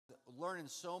learning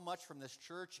so much from this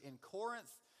church in Corinth.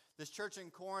 This church in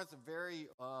Corinth, very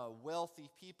wealthy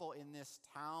people in this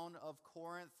town of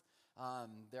Corinth.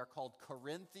 They're called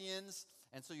Corinthians.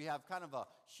 And so you have kind of a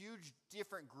huge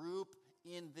different group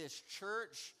in this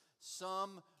church.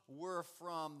 Some were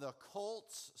from the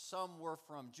cults, some were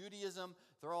from Judaism.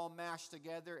 They're all mashed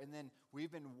together. And then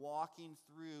we've been walking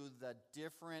through the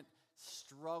different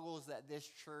struggles that this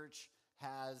church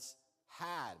has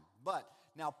had. But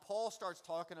now Paul starts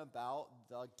talking about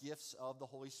the gifts of the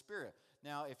Holy Spirit.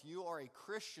 Now, if you are a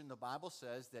Christian, the Bible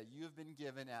says that you have been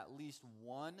given at least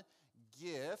one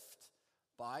gift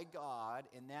by God,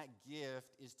 and that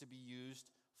gift is to be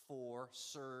used for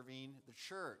serving the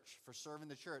church,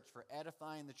 for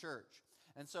edifying the church.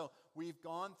 And so we've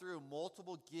gone through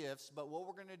multiple gifts, but what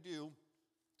we're going to do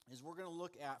is we're going to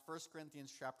look at 1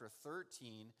 Corinthians chapter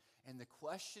 13, and the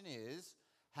question is,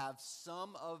 have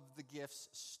some of the gifts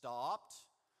stopped,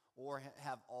 or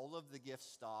have all of the gifts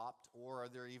stopped, or are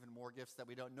there even more gifts that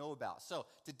we don't know about? So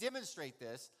to demonstrate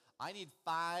this, I need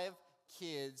five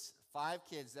kids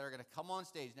that are going to come on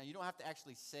stage. Now, you don't have to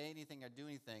actually say anything or do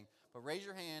anything, but raise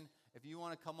your hand if you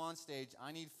want to come on stage.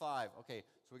 I need 5. Okay,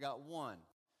 so we got 1.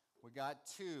 We got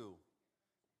 2.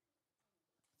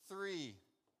 3.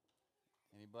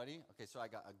 Anybody? Okay, so I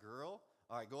got a girl.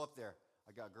 All right, go up there.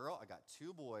 I got a girl. I got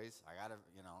 2 boys. I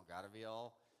gotta be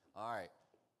all right.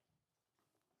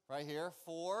 Right here,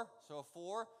 4. So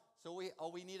 4. So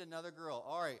we need another girl.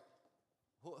 All right.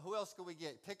 Who else could we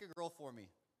get? Pick a girl for me.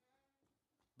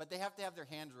 But they have to have their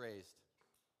hands raised.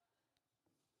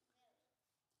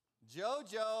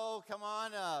 Jojo, come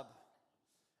on up.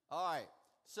 All right.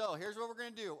 So here's what we're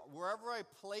going to do. Wherever I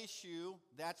place you,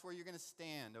 that's where you're going to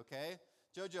stand, okay?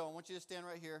 Jojo, I want you to stand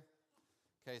right here.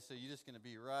 Okay, so you're just going to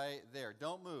be right there.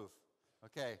 Don't move.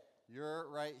 Okay, you're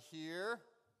right here.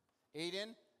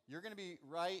 Aiden, you're going to be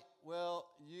right,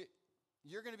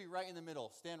 you're going to be right in the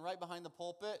middle. Stand right behind the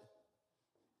pulpit.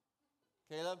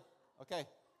 Caleb, okay.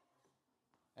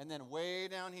 And then way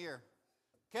down here.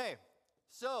 Okay,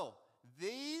 so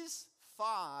these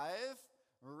 5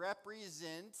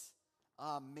 represent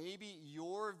maybe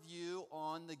your view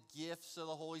on the gifts of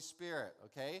the Holy Spirit,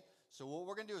 okay? So what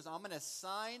we're going to do is I'm going to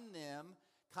assign them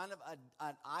kind of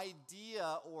an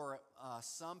idea, or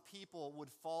some people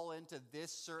would fall into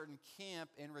this certain camp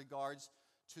in regards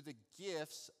to the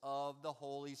gifts of the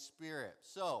Holy Spirit.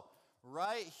 So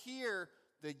right here,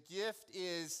 the gift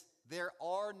is there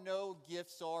are no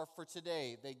gifts are for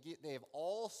today. They have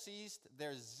all ceased.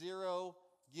 There's 0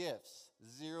 gifts.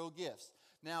 0 gifts.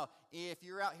 Now, if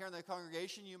you're out here in the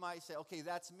congregation, you might say, okay,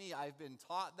 that's me. I've been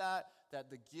taught that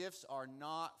the gifts are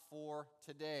not for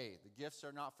today. The gifts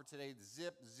are not for today.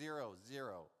 Zip, 0,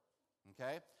 0.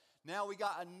 Okay? Now, we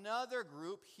got another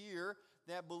group here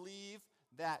that believe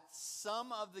that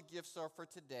some of the gifts are for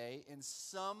today and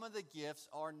some of the gifts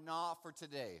are not for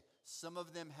today. Some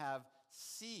of them have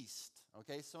ceased.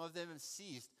 Okay? Some of them have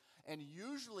ceased. And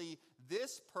usually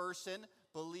this person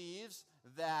believes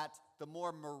that the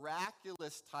more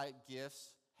miraculous type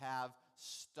gifts have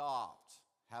stopped.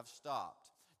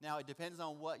 Now, it depends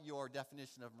on what your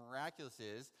definition of miraculous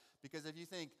is, because if you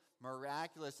think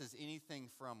miraculous is anything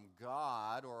from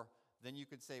God, or then you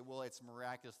could say, well, it's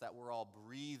miraculous that we're all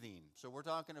breathing. So we're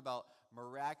talking about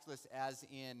miraculous as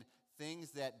in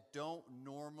things that don't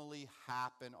normally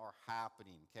happen are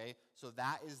happening, okay? So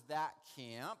that is that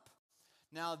camp.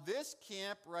 Now, this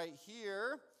camp right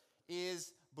here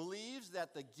believes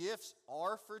that the gifts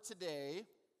are for today,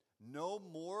 no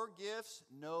more gifts,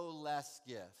 no less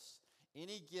gifts.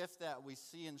 Any gift that we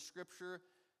see in Scripture,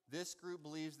 this group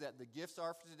believes that the gifts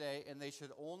are for today and they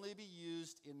should only be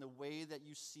used in the way that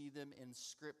you see them in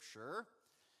Scripture.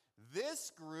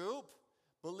 This group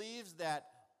believes that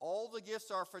all the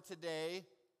gifts are for today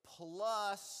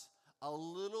plus a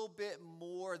little bit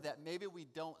more that maybe we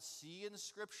don't see in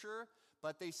Scripture,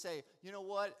 but they say, you know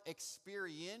what,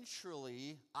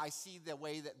 experientially, I see the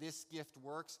way that this gift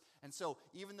works. And so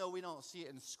even though we don't see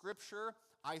it in Scripture,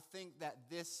 I think that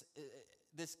this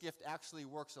gift actually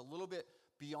works a little bit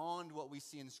beyond what we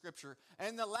see in Scripture.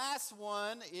 And the last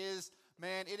one is,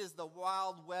 man, it is the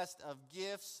Wild West of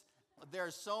gifts.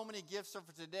 There's so many gifts for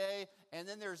today, and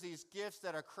then there's these gifts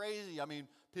that are crazy. I mean,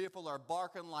 people are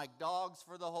barking like dogs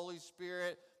for the Holy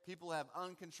Spirit. People have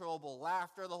uncontrollable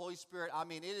laughter of the Holy Spirit. I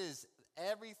mean, it is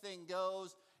everything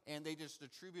goes, and they just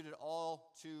attribute it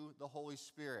all to the Holy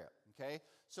Spirit, okay?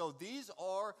 So these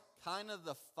are kind of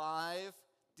the 5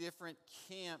 different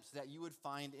camps that you would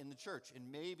find in the church,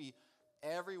 and maybe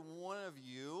every one of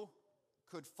you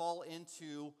could fall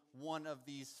into one of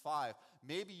these 5.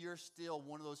 Maybe you're still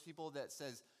one of those people that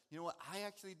says, you know what, I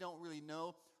actually don't really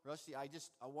know Rusty, I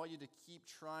want you to keep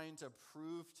trying to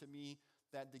prove to me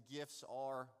that the gifts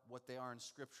are what they are in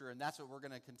Scripture, and that's what we're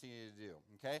going to continue to do,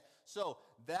 okay? So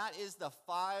that is the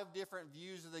 5 different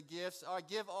views of the gifts. All right,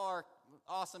 give our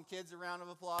awesome kids a round of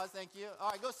applause. Thank you.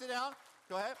 All right, go sit down.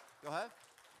 Go ahead.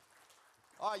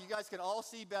 All right, you guys can all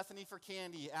see Bethany for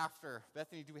candy after.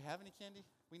 Bethany, do we have any candy?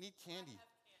 We need candy.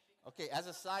 Okay, as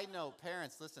a side note,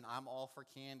 parents, listen, I'm all for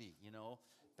candy,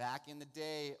 Back in the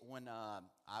day when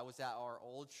I was at our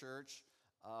old church,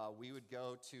 we would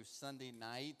go to Sunday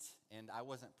night, and I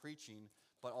wasn't preaching,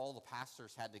 but all the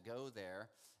pastors had to go there.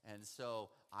 And so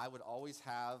I would always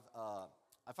have,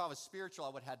 if I was spiritual, I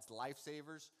would have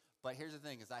lifesavers. But here's the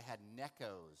thing, is I had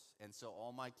Neckos. And so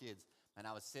all my kids, and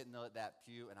I was sitting at that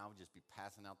pew, and I would just be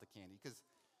passing out the candy. Because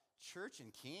church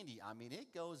and candy,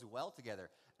 it goes well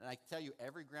together. And I tell you,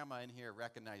 every grandma in here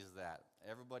recognizes that.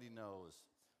 Everybody knows.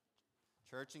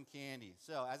 Church and candy.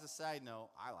 So as a side note,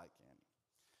 I like candy.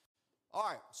 All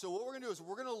right, so what we're going to do is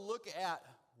we're going to look at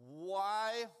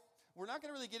why. We're not going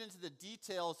to really get into the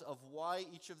details of why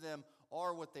each of them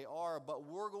are what they are, but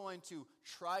we're going to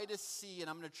try to see, and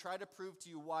I'm going to try to prove to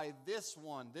you why this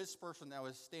person that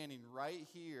was standing right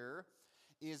here,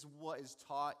 is what is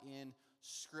taught in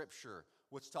Scripture.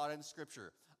 What's taught in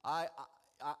Scripture.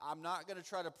 I'm not going to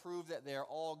try to prove that they're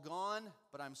all gone,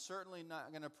 but I'm certainly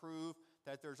not going to prove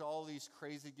that there's all these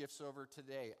crazy gifts over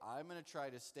today. I'm going to try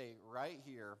to stay right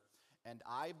here. And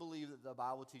I believe that the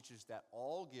Bible teaches that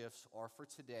all gifts are for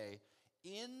today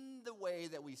in the way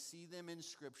that we see them in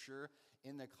Scripture,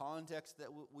 in the context that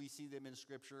we see them in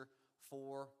Scripture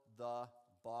for the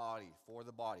body.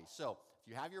 So if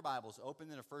you have your Bibles,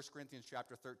 open into 1 Corinthians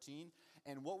chapter 13.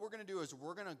 And what we're going to do is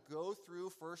we're going to go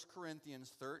through 1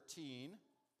 Corinthians 13.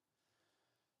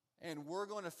 And we're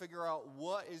going to figure out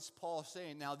what is Paul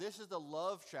saying. Now, this is the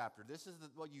love chapter. This is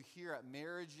what you hear at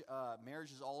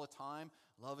marriages all the time.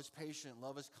 Love is patient.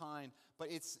 Love is kind. But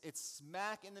it's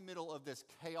smack in the middle of this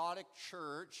chaotic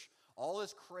church. All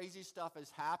this crazy stuff is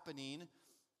happening.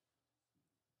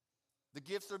 The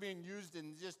gifts are being used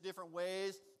in just different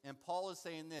ways. And Paul is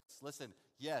saying this. Listen,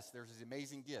 yes, there's these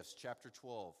amazing gifts, chapter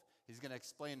 12. He's going to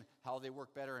explain how they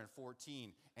work better in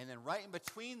 14. And then right in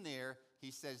between there, he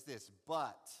says this,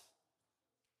 but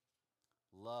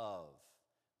love.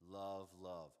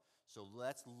 So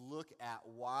let's look at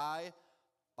why,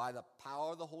 by the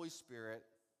power of the Holy Spirit,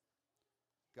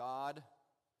 God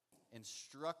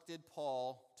instructed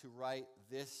Paul to write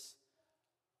this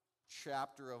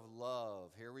chapter of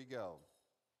love. Here we go.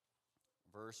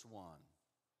 Verse 1.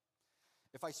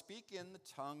 If I speak in the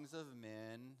tongues of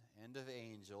men and of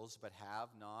angels, but have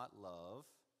not love,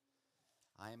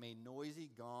 I am a noisy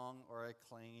gong or a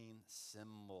clanging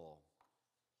cymbal.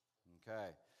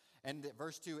 Okay. And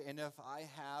verse 2, and if I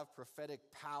have prophetic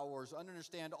powers,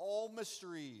 understand all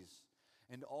mysteries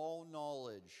and all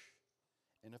knowledge,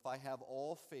 and if I have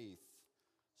all faith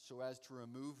so as to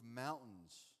remove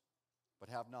mountains, but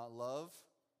have not love,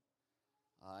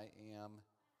 I am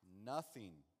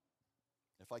nothing.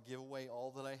 If I give away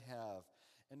all that I have,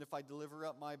 and if I deliver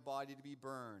up my body to be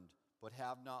burned, but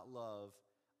have not love,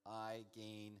 I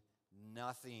gain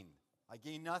nothing.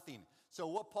 So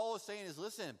what Paul is saying is,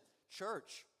 listen,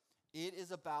 church, it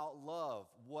is about love.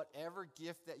 Whatever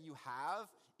gift that you have,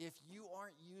 if you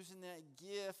aren't using that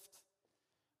gift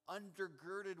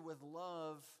undergirded with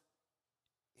love,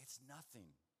 it's nothing.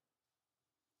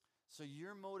 So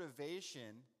your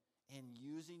motivation in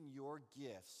using your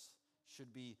gifts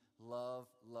should be love.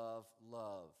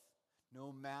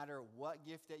 No matter what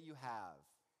gift that you have,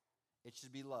 it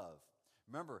should be love.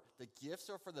 Remember, the gifts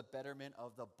are for the betterment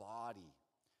of the body.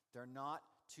 They're not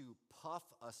to puff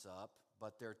us up,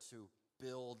 but they're to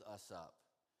build us up.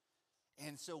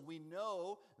 And so we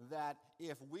know that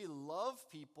if we love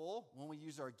people when we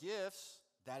use our gifts,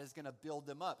 that is going to build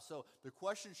them up. So the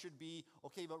question should be,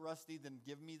 okay, but Rusty, then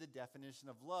give me the definition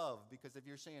of love. Because if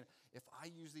you're saying, if I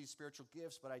use these spiritual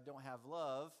gifts but I don't have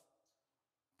love,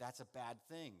 that's a bad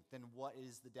thing. Then what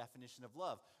is the definition of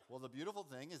love? Well, the beautiful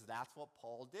thing is that's what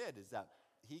Paul did, is that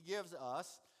he gives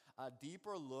us a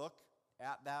deeper look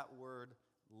at that word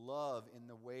love in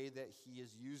the way that he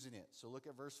is using it. So look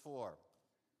at verse 4.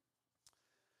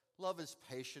 Love is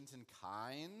patient and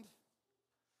kind.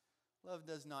 Love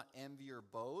does not envy or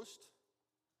boast.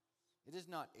 It is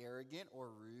not arrogant or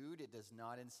rude. It does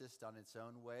not insist on its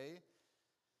own way.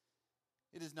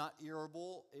 It is not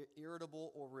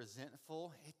irritable or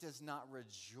resentful. It does not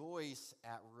rejoice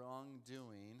at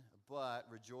wrongdoing, but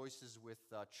rejoices with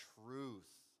the truth.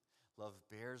 Love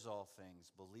bears all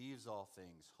things, believes all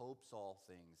things, hopes all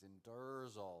things,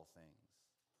 endures all things.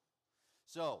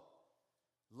 So,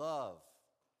 love.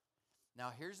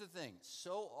 Now, here's the thing.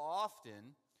 So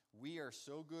often, we are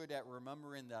so good at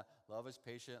remembering the love is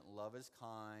patient, love is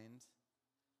kind.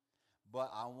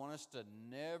 But I want us to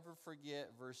never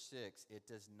forget verse 6. It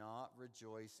does not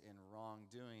rejoice in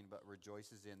wrongdoing, but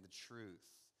rejoices in the truth.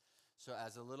 So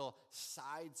as a little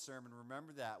side sermon,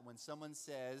 remember that when someone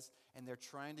says, and they're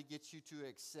trying to get you to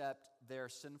accept their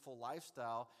sinful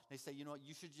lifestyle, they say, you know what,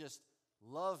 you should just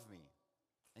love me.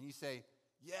 And you say,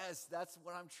 yes, that's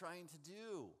what I'm trying to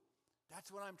do.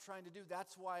 That's what I'm trying to do.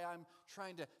 That's why I'm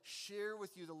trying to share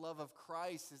with you the love of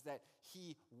Christ, is that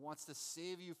he wants to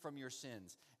save you from your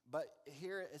sins. But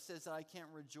here it says that I can't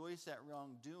rejoice at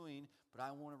wrongdoing, but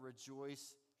I want to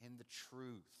rejoice in the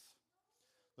truth.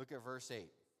 Look at verse 8.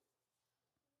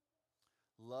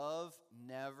 Love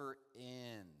never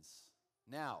ends.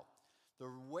 Now, the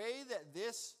way that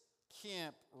this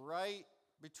camp, right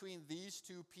between these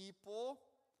two people,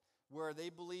 where they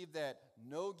believe that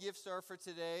no gifts are for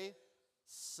today,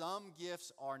 some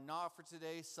gifts are not for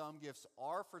today, some gifts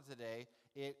are for today,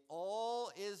 it all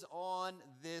is on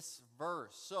this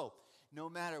verse. So, no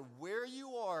matter where you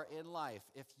are in life,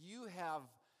 if you have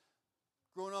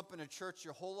grown up in a church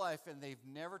your whole life and they've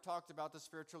never talked about the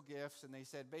spiritual gifts, and they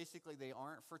said basically they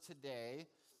aren't for today,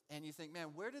 and you think, man,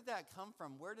 where did that come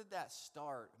from? Where did that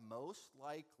start? Most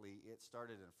likely it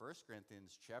started in 1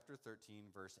 Corinthians chapter 13,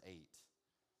 verse 8.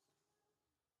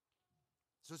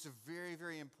 So it's a very,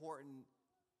 very important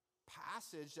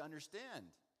passage to understand.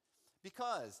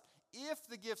 Because if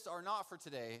the gifts are not for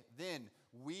today, then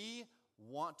we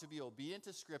want to be obedient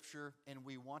to Scripture, and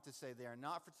we want to say they are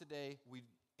not for today.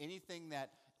 Anything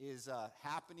that is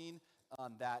happening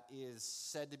that is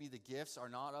said to be the gifts are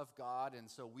not of God, and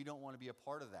so we don't want to be a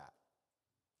part of that.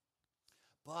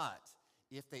 But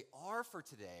if they are for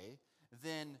today,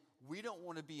 then we don't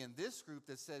want to be in this group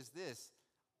that says this,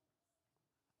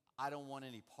 I don't want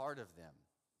any part of them.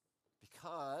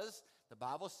 Because the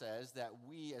Bible says that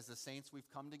we as the saints, we've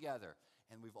come together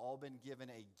and we've all been given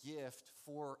a gift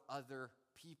for other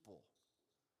people.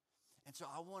 And so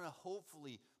I want to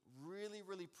hopefully really,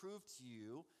 really prove to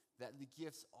you that the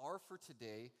gifts are for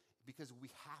today, because we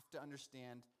have to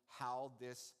understand how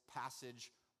this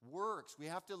passage works. We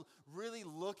have to really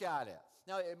look at it.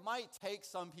 Now, it might take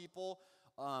some people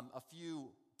a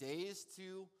few days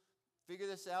to figure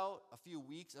this out, a few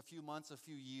weeks, a few months, a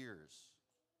few years.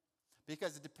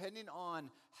 Because depending on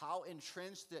how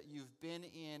entrenched that you've been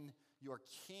in your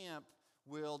camp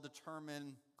will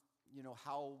determine,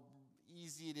 how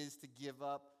easy it is to give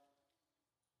up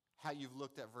how you've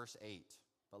looked at verse 8.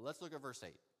 But let's look at verse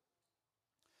 8.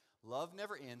 Love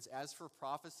never ends. As for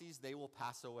prophecies, they will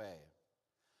pass away.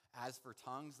 As for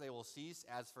tongues, they will cease.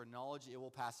 As for knowledge, it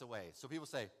will pass away. So people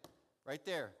say, right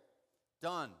there,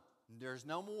 done. There's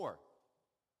no more.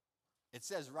 It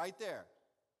says right there.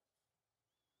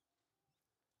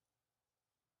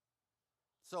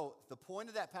 So the point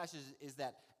of that passage is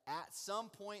that at some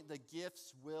point the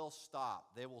gifts will stop.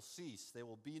 They will cease. They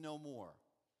will be no more.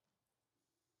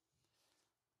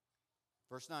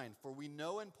 Verse 9, for we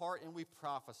know in part and we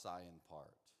prophesy in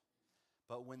part.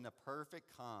 But when the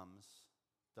perfect comes,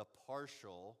 the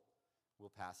partial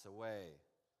will pass away.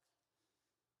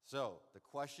 So the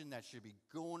question that should be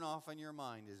going off in your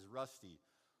mind is, Rusty,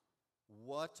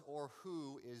 what or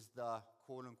who is the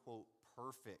quote-unquote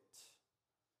perfect?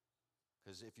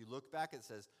 Because if you look back, it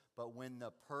says, but when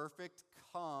the perfect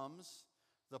comes,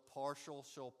 the partial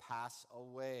shall pass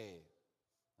away.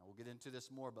 Now we'll get into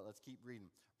this more, but let's keep reading.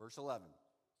 Verse 11.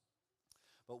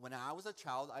 But when I was a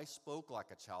child, I spoke like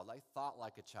a child. I thought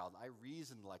like a child. I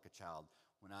reasoned like a child.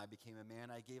 When I became a man,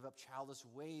 I gave up childish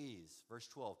ways. Verse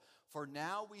 12. For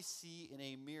now we see in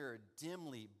a mirror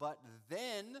dimly, but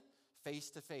then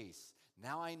face to face.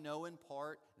 Now I know in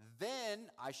part, then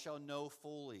I shall know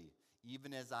fully,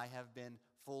 even as I have been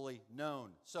fully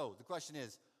known. So the question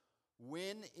is,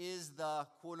 when is the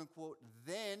quote-unquote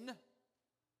then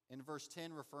in verse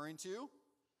 10 referring to?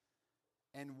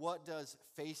 And what does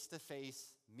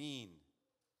face-to-face mean?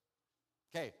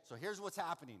 Okay, so here's what's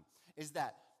happening, is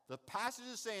that the passage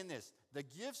is saying this: the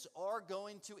gifts are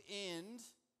going to end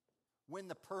when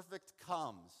the perfect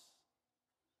comes.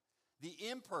 The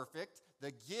imperfect,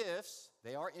 the gifts,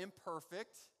 they are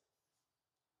imperfect.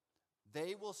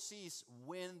 They will cease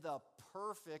when the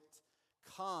perfect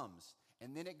comes.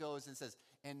 And then it goes and says,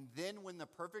 and then when the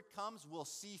perfect comes, we'll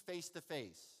see face to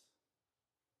face.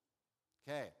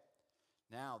 Okay.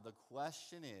 Now, the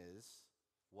question is,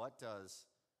 what does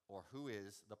or who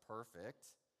is the perfect,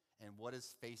 and what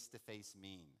does face-to-face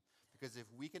mean? Because if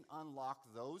we can unlock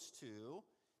those two,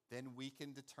 then we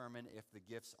can determine if the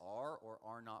gifts are or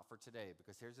are not for today.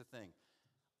 Because here's the thing.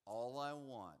 All I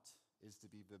want is to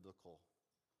be biblical.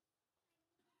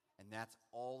 And that's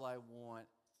all I want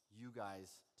you guys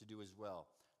to do as well.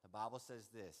 The Bible says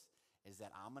this, is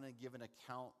that I'm going to give an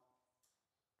account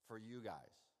for you guys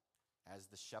as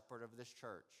the shepherd of this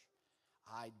church.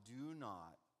 I do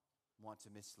not want to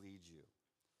mislead you.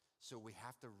 So we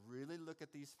have to really look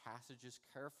at these passages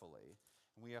carefully,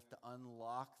 and we have to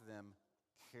unlock them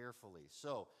carefully.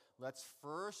 So let's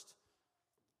first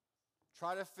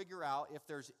try to figure out if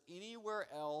there's anywhere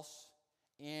else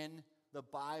in the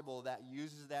Bible that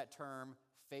uses that term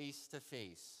face to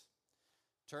face.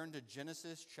 Turn to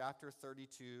Genesis chapter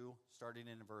 32, starting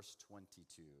in verse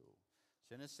 22.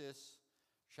 Genesis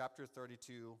chapter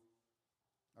 32,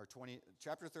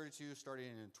 chapter 32, starting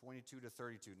in 22 to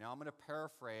 32. Now I'm going to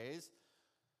paraphrase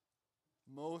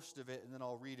most of it, and then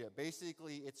I'll read it.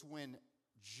 Basically, it's when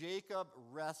Jacob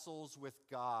wrestles with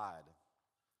God.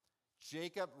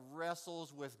 Jacob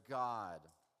wrestles with God.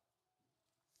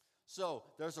 So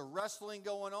there's a wrestling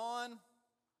going on.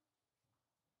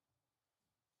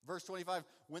 Verse 25,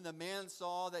 when the man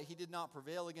saw that he did not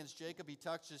prevail against Jacob, he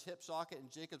touched his hip socket, and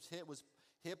Jacob's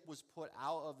hip was put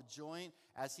out of joint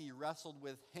as he wrestled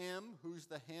with him. Who's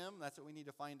the him? That's what we need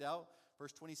to find out.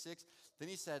 Verse 26, then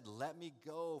he said, let me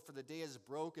go, for the day is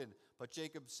broken. But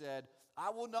Jacob said,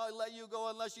 I will not let you go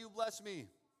unless you bless me.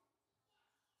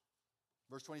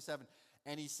 Verse 27,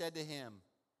 and he said to him,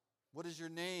 what is your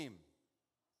name?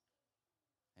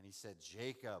 And he said,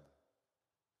 Jacob.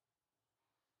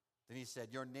 Then he said,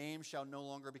 your name shall no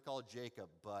longer be called Jacob,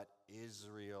 but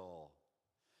Israel.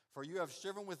 For you have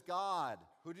striven with God.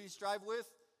 Who did he strive with?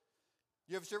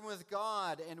 You have striven with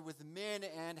God and with men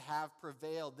and have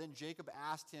prevailed. Then Jacob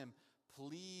asked him,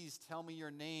 please tell me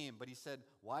your name. But he said,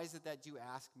 why is it that you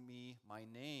ask me my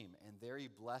name? And there he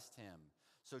blessed him.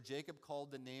 So Jacob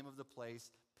called the name of the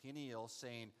place Peniel,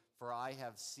 saying, for I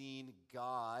have seen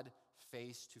God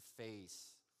face to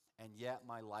face, and yet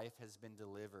my life has been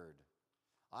delivered.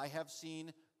 I have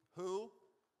seen who?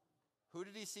 Who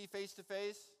did he see face to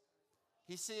face?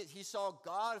 He saw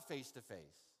God face to face.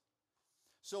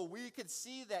 So we could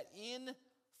see that in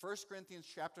 1 Corinthians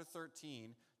chapter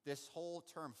 13, this whole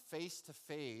term face to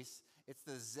face, it's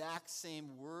the exact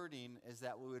same wording as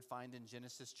that we would find in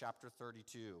Genesis chapter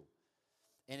 32.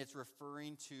 And it's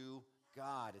referring to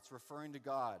God. It's referring to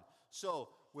God. So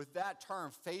with that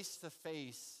term, face to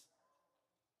face,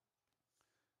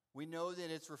 we know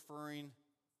that it's referring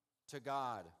to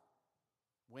God.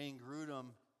 Wayne Grudem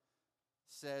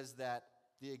says that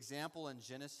the example in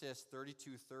Genesis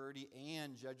 32:30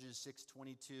 and Judges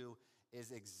 6:22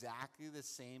 is exactly the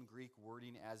same Greek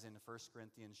wording as in 1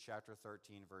 Corinthians chapter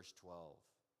 13, verse 12.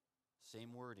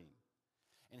 Same wording.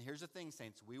 And here's the thing,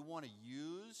 saints. We want to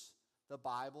use the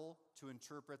Bible to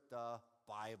interpret the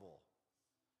Bible.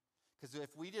 Because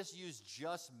if we just use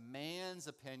just man's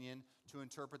opinion to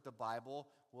interpret the Bible,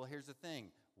 well, here's the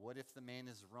thing. What if the man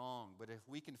is wrong? But if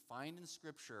we can find in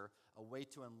Scripture a way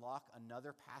to unlock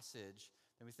another passage,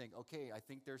 then we think, okay, I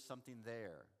think there's something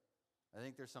there. I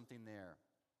think there's something there.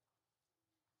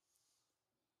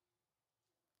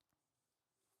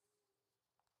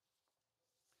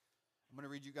 I'm going to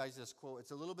read you guys this quote.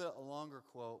 It's a little bit a longer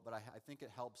quote, but I think it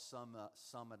helps sum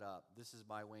it up. This is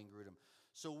by Wayne Grudem.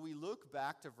 So we look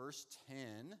back to verse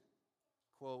 10,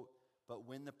 quote, but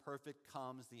when the perfect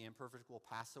comes, the imperfect will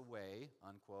pass away,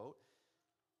 unquote.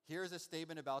 Here's a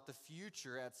statement about the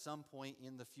future at some point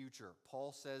in the future.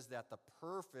 Paul says that the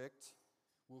perfect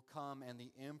will come and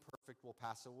the imperfect will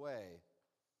pass away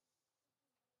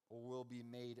or will be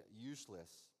made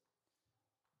useless.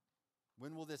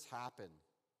 When will this happen?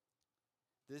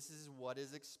 This is what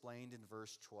is explained in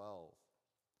verse 12.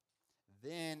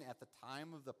 Then at the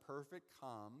time of the perfect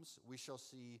comes, we shall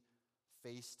see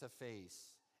face to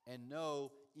face and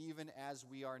know even as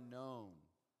we are known.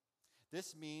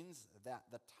 This means that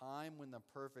the time when the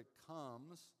perfect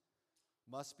comes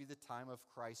must be the time of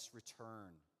Christ's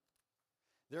return.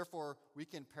 Therefore, we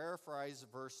can paraphrase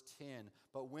verse 10,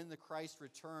 but when the Christ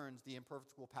returns, the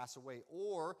imperfect will pass away.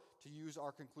 Or, to use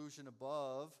our conclusion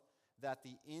above, that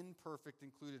the imperfect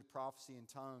included prophecy and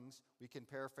tongues, we can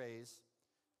paraphrase,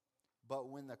 but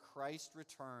when the Christ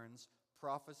returns,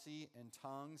 prophecy and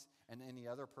tongues and any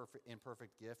other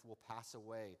imperfect gift will pass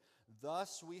away.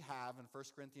 Thus we have in 1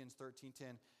 Corinthians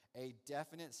 13:10 a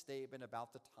definite statement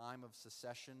about the time of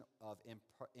cessation of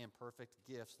imperfect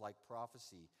gifts like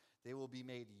prophecy. They will be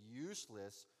made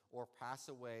useless or pass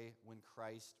away when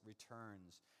Christ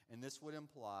returns. And this would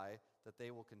imply that they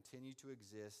will continue to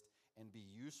exist and be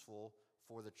useful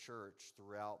for the church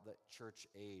throughout the church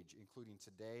age, including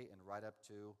today and right up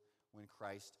to when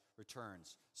Christ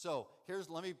returns. So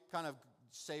let me kind of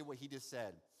say what he just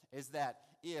said, is that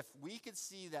if we could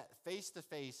see that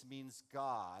face-to-face means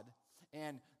God,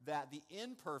 and that the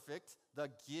imperfect, the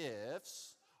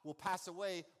gifts, will pass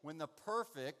away. When the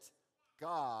perfect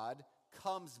God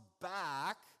comes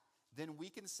back, then we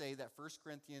can say that 1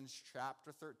 Corinthians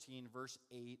chapter 13, verse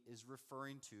 8 is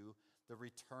referring to the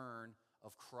return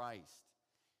of Christ.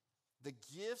 The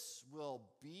gifts will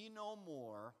be no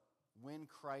more when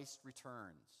Christ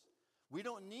returns. We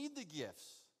don't need the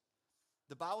gifts.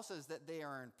 The Bible says that they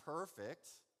are imperfect.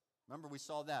 Remember, we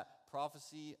saw that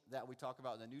prophecy that we talk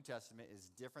about in the New Testament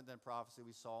is different than prophecy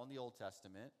we saw in the Old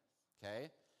Testament. Okay?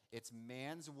 It's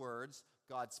man's words.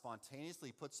 God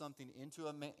spontaneously puts something into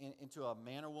a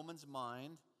man or woman's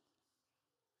mind,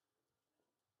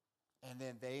 and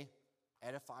then they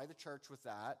edify the church with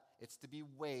that. It's to be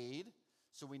weighed,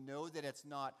 so we know that it's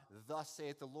not thus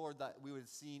saith the Lord that we would have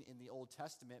seen in the Old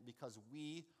Testament, because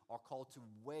we are called to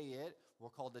weigh it. We're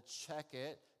called to check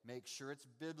it, make sure it's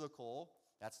biblical.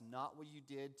 That's not what you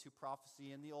did to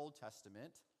prophecy in the Old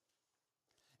Testament.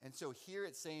 And so here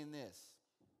it's saying this.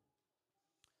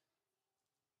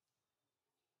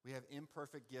 We have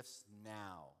imperfect gifts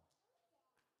now.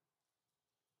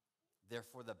 They're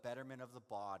for the betterment of the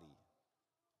body.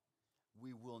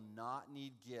 We will not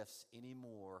need gifts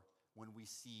anymore when we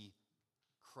see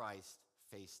Christ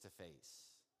face to face.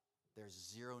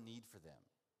 There's zero need for them.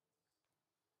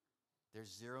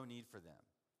 There's zero need for them.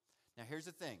 Now here's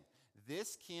the thing.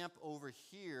 This camp over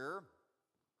here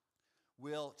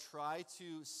will try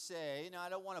to say, now I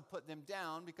don't want to put them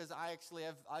down because I actually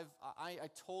I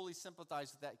totally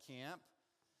sympathize with that camp.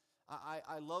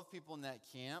 I love people in that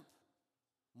camp.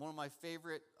 One of my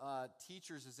favorite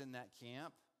teachers is in that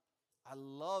camp. I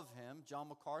love him, John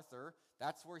MacArthur.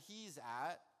 That's where he's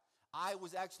at. I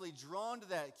was actually drawn to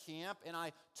that camp, and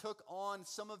I took on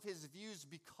some of his views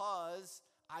because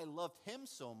I loved him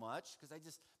so much. Because I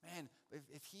just, man,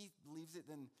 if he believes it,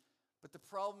 then. But the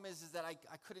problem is that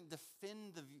I couldn't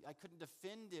defend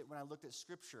it when I looked at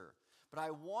Scripture. But I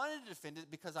wanted to defend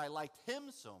it because I liked him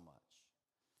so much.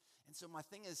 And so my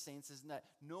thing is, saints, is that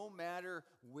no matter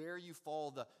where you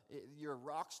fall, your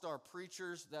rock star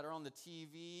preachers that are on the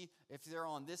TV, if they're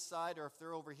on this side or if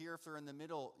they're over here, if they're in the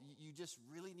middle, you just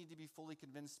really need to be fully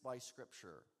convinced by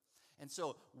Scripture. And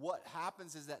so what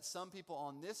happens is that some people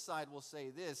on this side will say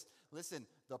this, listen,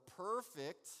 the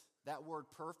perfect, that word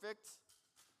perfect,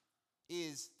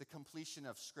 is the completion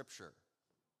of Scripture.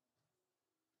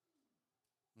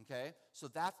 Okay? So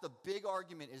that's the big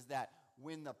argument, is that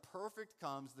when the perfect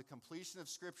comes, the completion of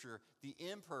Scripture, the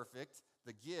imperfect,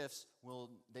 the gifts,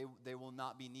 they will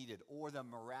not be needed, or the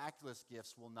miraculous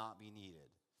gifts will not be needed.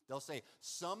 They'll say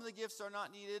some of the gifts are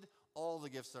not needed, all the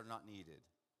gifts are not needed.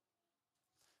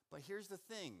 But here's the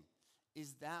thing,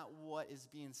 is that what is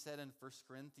being said in 1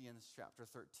 Corinthians chapter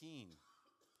 13?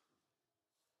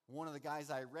 One of the guys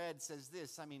I read says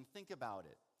this. I mean, think about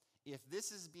it. If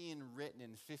this is being written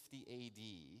in 50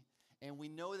 AD, and we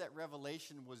know that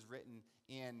Revelation was written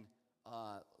in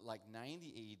like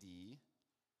 90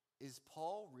 AD, is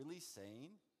Paul really saying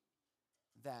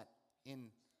that in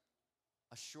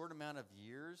a short amount of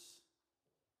years,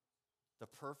 the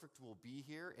perfect will be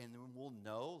here and then we'll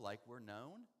know like we're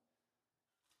known?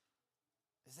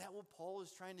 Is that what Paul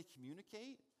is trying to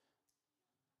communicate?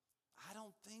 I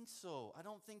don't think so. I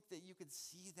don't think that you could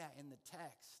see that in the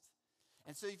text.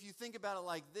 And so if you think about it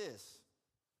like this,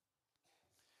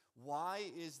 why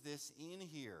is this in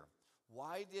here?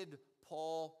 Why did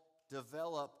Paul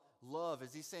develop love?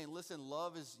 Is he saying, listen,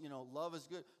 love is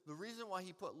good? The reason why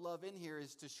he put love in here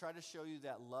is to try to show you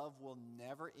that love will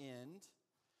never end,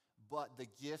 but the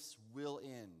gifts will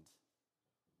end.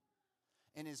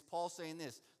 And is Paul saying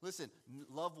this? Listen,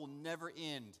 love will never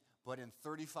end, but in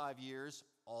 35 years,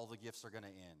 all the gifts are going to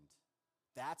end.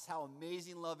 That's how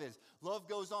amazing love is. Love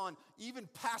goes on even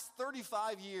past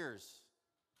 35 years.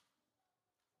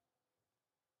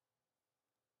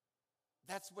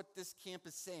 That's what this camp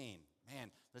is saying. Man,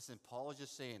 listen, Paul is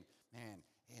just saying, man,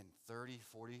 in 30,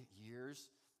 40 years,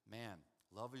 man,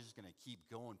 love is just going to keep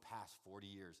going past 40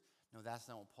 years. No, that's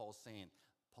not what Paul's saying.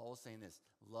 Paul's saying this,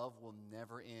 love will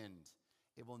never end.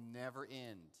 It will never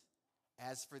end.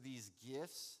 As for these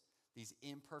gifts, these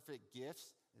imperfect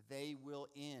gifts, they will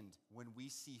end when we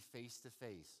see face to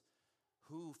face.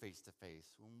 Who face to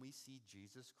face? When we see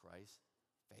Jesus Christ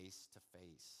face to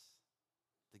face.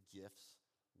 The gifts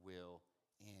will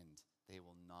end. They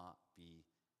will not be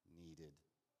needed.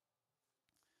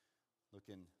 Look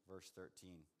in verse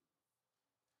 13.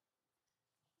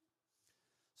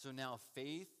 So now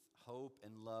faith, hope,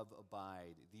 and love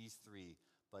abide, these three,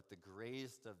 but the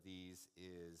greatest of these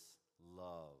is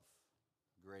love.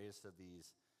 Greatest of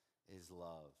these is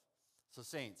love. So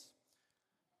saints,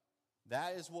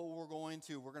 that is what we're going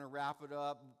to wrap it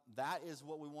up. That is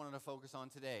what we wanted to focus on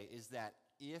today, is that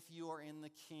if you are in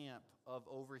the camp of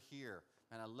over here,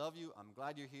 and I love you, I'm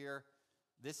glad you're here,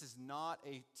 this is not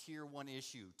a tier 1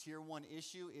 issue. Tier 1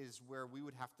 issue is where we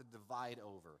would have to divide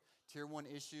over. Tier 1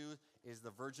 issue is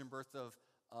the virgin birth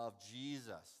of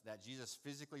Jesus, that Jesus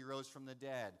physically rose from the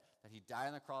dead, that he died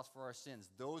on the cross for our sins.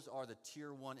 Those are the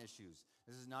tier 1 issues.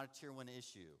 This is not a tier 1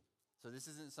 issue. So this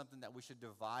isn't something that we should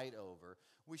divide over.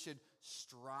 We should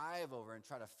strive over and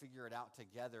try to figure it out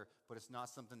together, but it's not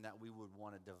something that we would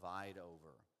want to divide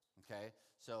over. Okay?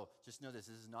 So just know this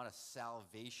is not a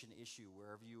salvation issue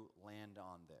wherever you land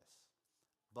on this.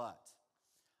 But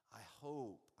I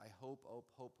hope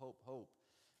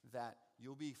that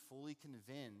you'll be fully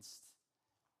convinced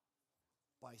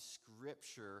by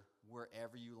Scripture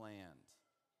wherever you land.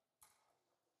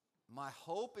 My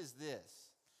hope is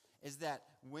this, is that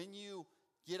when you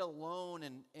get alone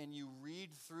and you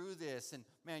read through this, and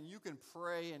man, you can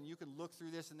pray and you can look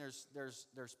through this, and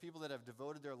there's people that have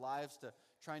devoted their lives to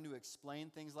trying to explain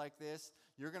things like this.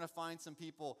 You're going to find some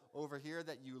people over here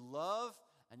that you love,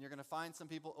 and you're going to find some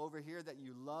people over here that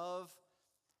you love.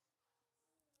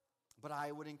 But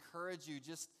I would encourage you,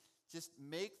 just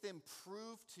make them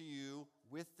prove to you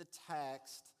with the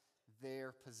text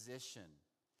their position.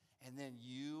 And then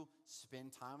you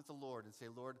spend time with the Lord and say,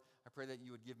 Lord, I pray that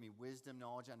you would give me wisdom,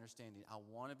 knowledge, understanding. I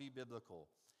want to be biblical.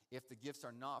 If the gifts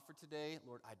are not for today,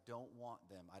 Lord, I don't want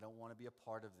them. I don't want to be a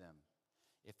part of them.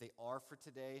 If they are for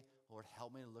today, Lord,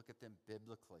 help me to look at them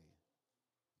biblically.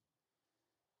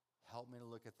 Help me to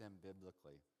look at them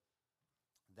biblically.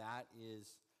 That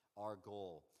is our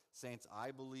goal. Saints, I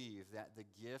believe that the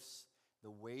gifts, the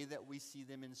way that we see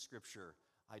them in Scripture,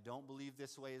 I don't believe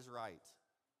this way is right.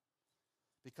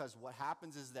 Because what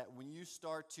happens is that when you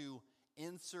start to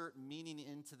insert meaning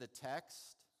into the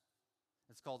text,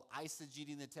 it's called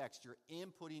eisegeting the text. You're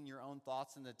inputting your own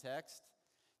thoughts in the text.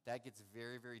 That gets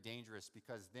very, very dangerous,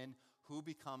 because then who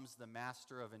becomes the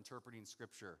master of interpreting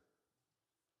Scripture?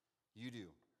 You do.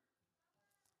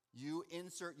 You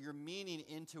insert your meaning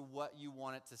into what you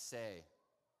want it to say.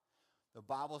 The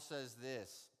Bible says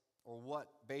this, or what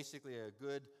basically a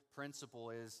good principle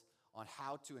is on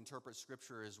how to interpret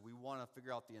Scripture is we want to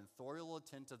figure out the authorial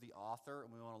intent of the author,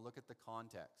 and we want to look at the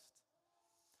context.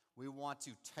 We want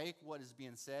to take what is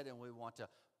being said and we want to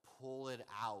pull it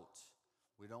out.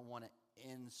 We don't want to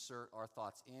insert our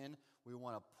thoughts in. We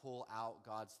want to pull out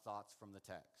God's thoughts from the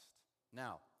text.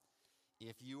 Now,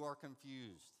 if you are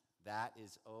confused, that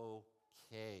is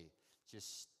okay.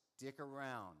 Just stick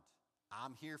around.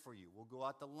 I'm here for you. We'll go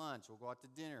out to lunch. We'll go out to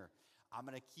dinner. I'm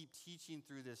going to keep teaching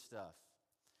through this stuff.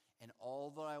 And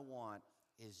all that I want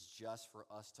is just for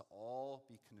us to all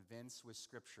be convinced with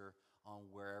Scripture on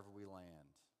wherever we land.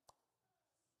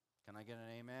 Can I get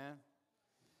an amen?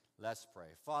 Let's pray.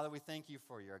 Father, we thank you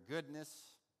for your goodness.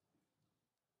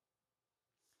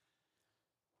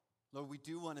 Lord, we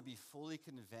do want to be fully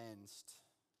convinced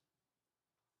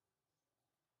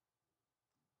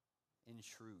in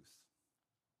truth.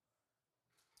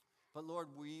 But Lord,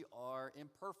 we are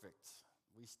imperfect.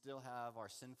 We still have our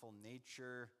sinful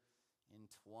nature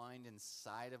entwined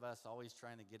inside of us, always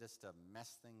trying to get us to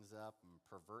mess things up and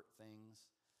pervert things.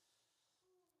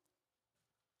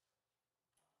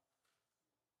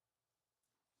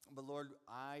 But Lord,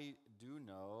 I do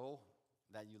know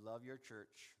that you love your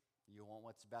church. You want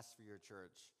what's best for your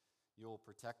church. You will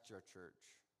protect your church.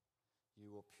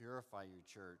 You will purify your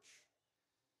church.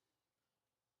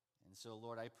 And so,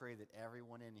 Lord, I pray that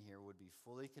everyone in here would be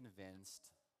fully convinced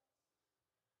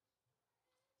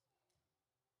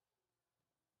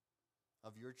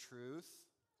of your truth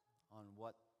on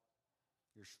what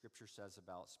your Scripture says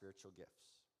about spiritual gifts.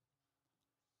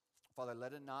 Father,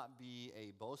 let it not be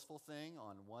a boastful thing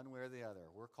on one way or the other.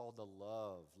 We're called to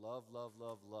love, love, love,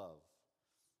 love, love.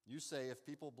 You say if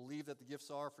people believe that the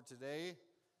gifts are for today,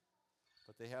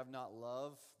 but they have not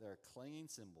love, they're a clinging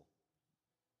symbol.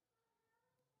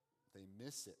 They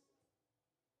miss it.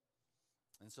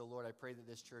 And so, Lord, I pray that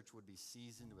this church would be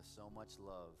seasoned with so much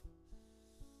love.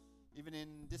 Even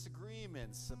in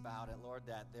disagreements about it, Lord,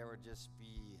 that there would just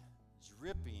be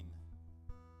dripping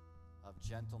of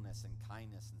gentleness and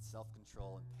kindness and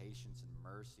self-control and patience and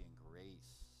mercy and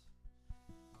grace.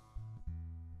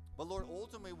 But Lord,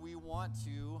 ultimately we want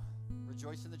to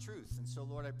rejoice in the truth. And so,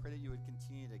 Lord, I pray that you would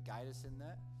continue to guide us in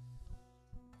that.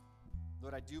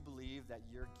 Lord, I do believe that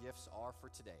your gifts are for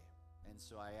today. And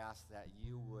so I ask that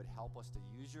you would help us to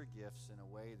use your gifts in a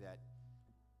way that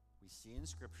we see in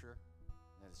Scripture,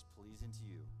 that is pleasing to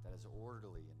you, that is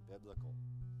orderly and biblical.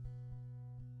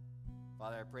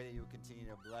 Father, I pray that you would continue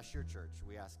to bless your church.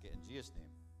 We ask it in Jesus'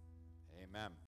 name. Amen.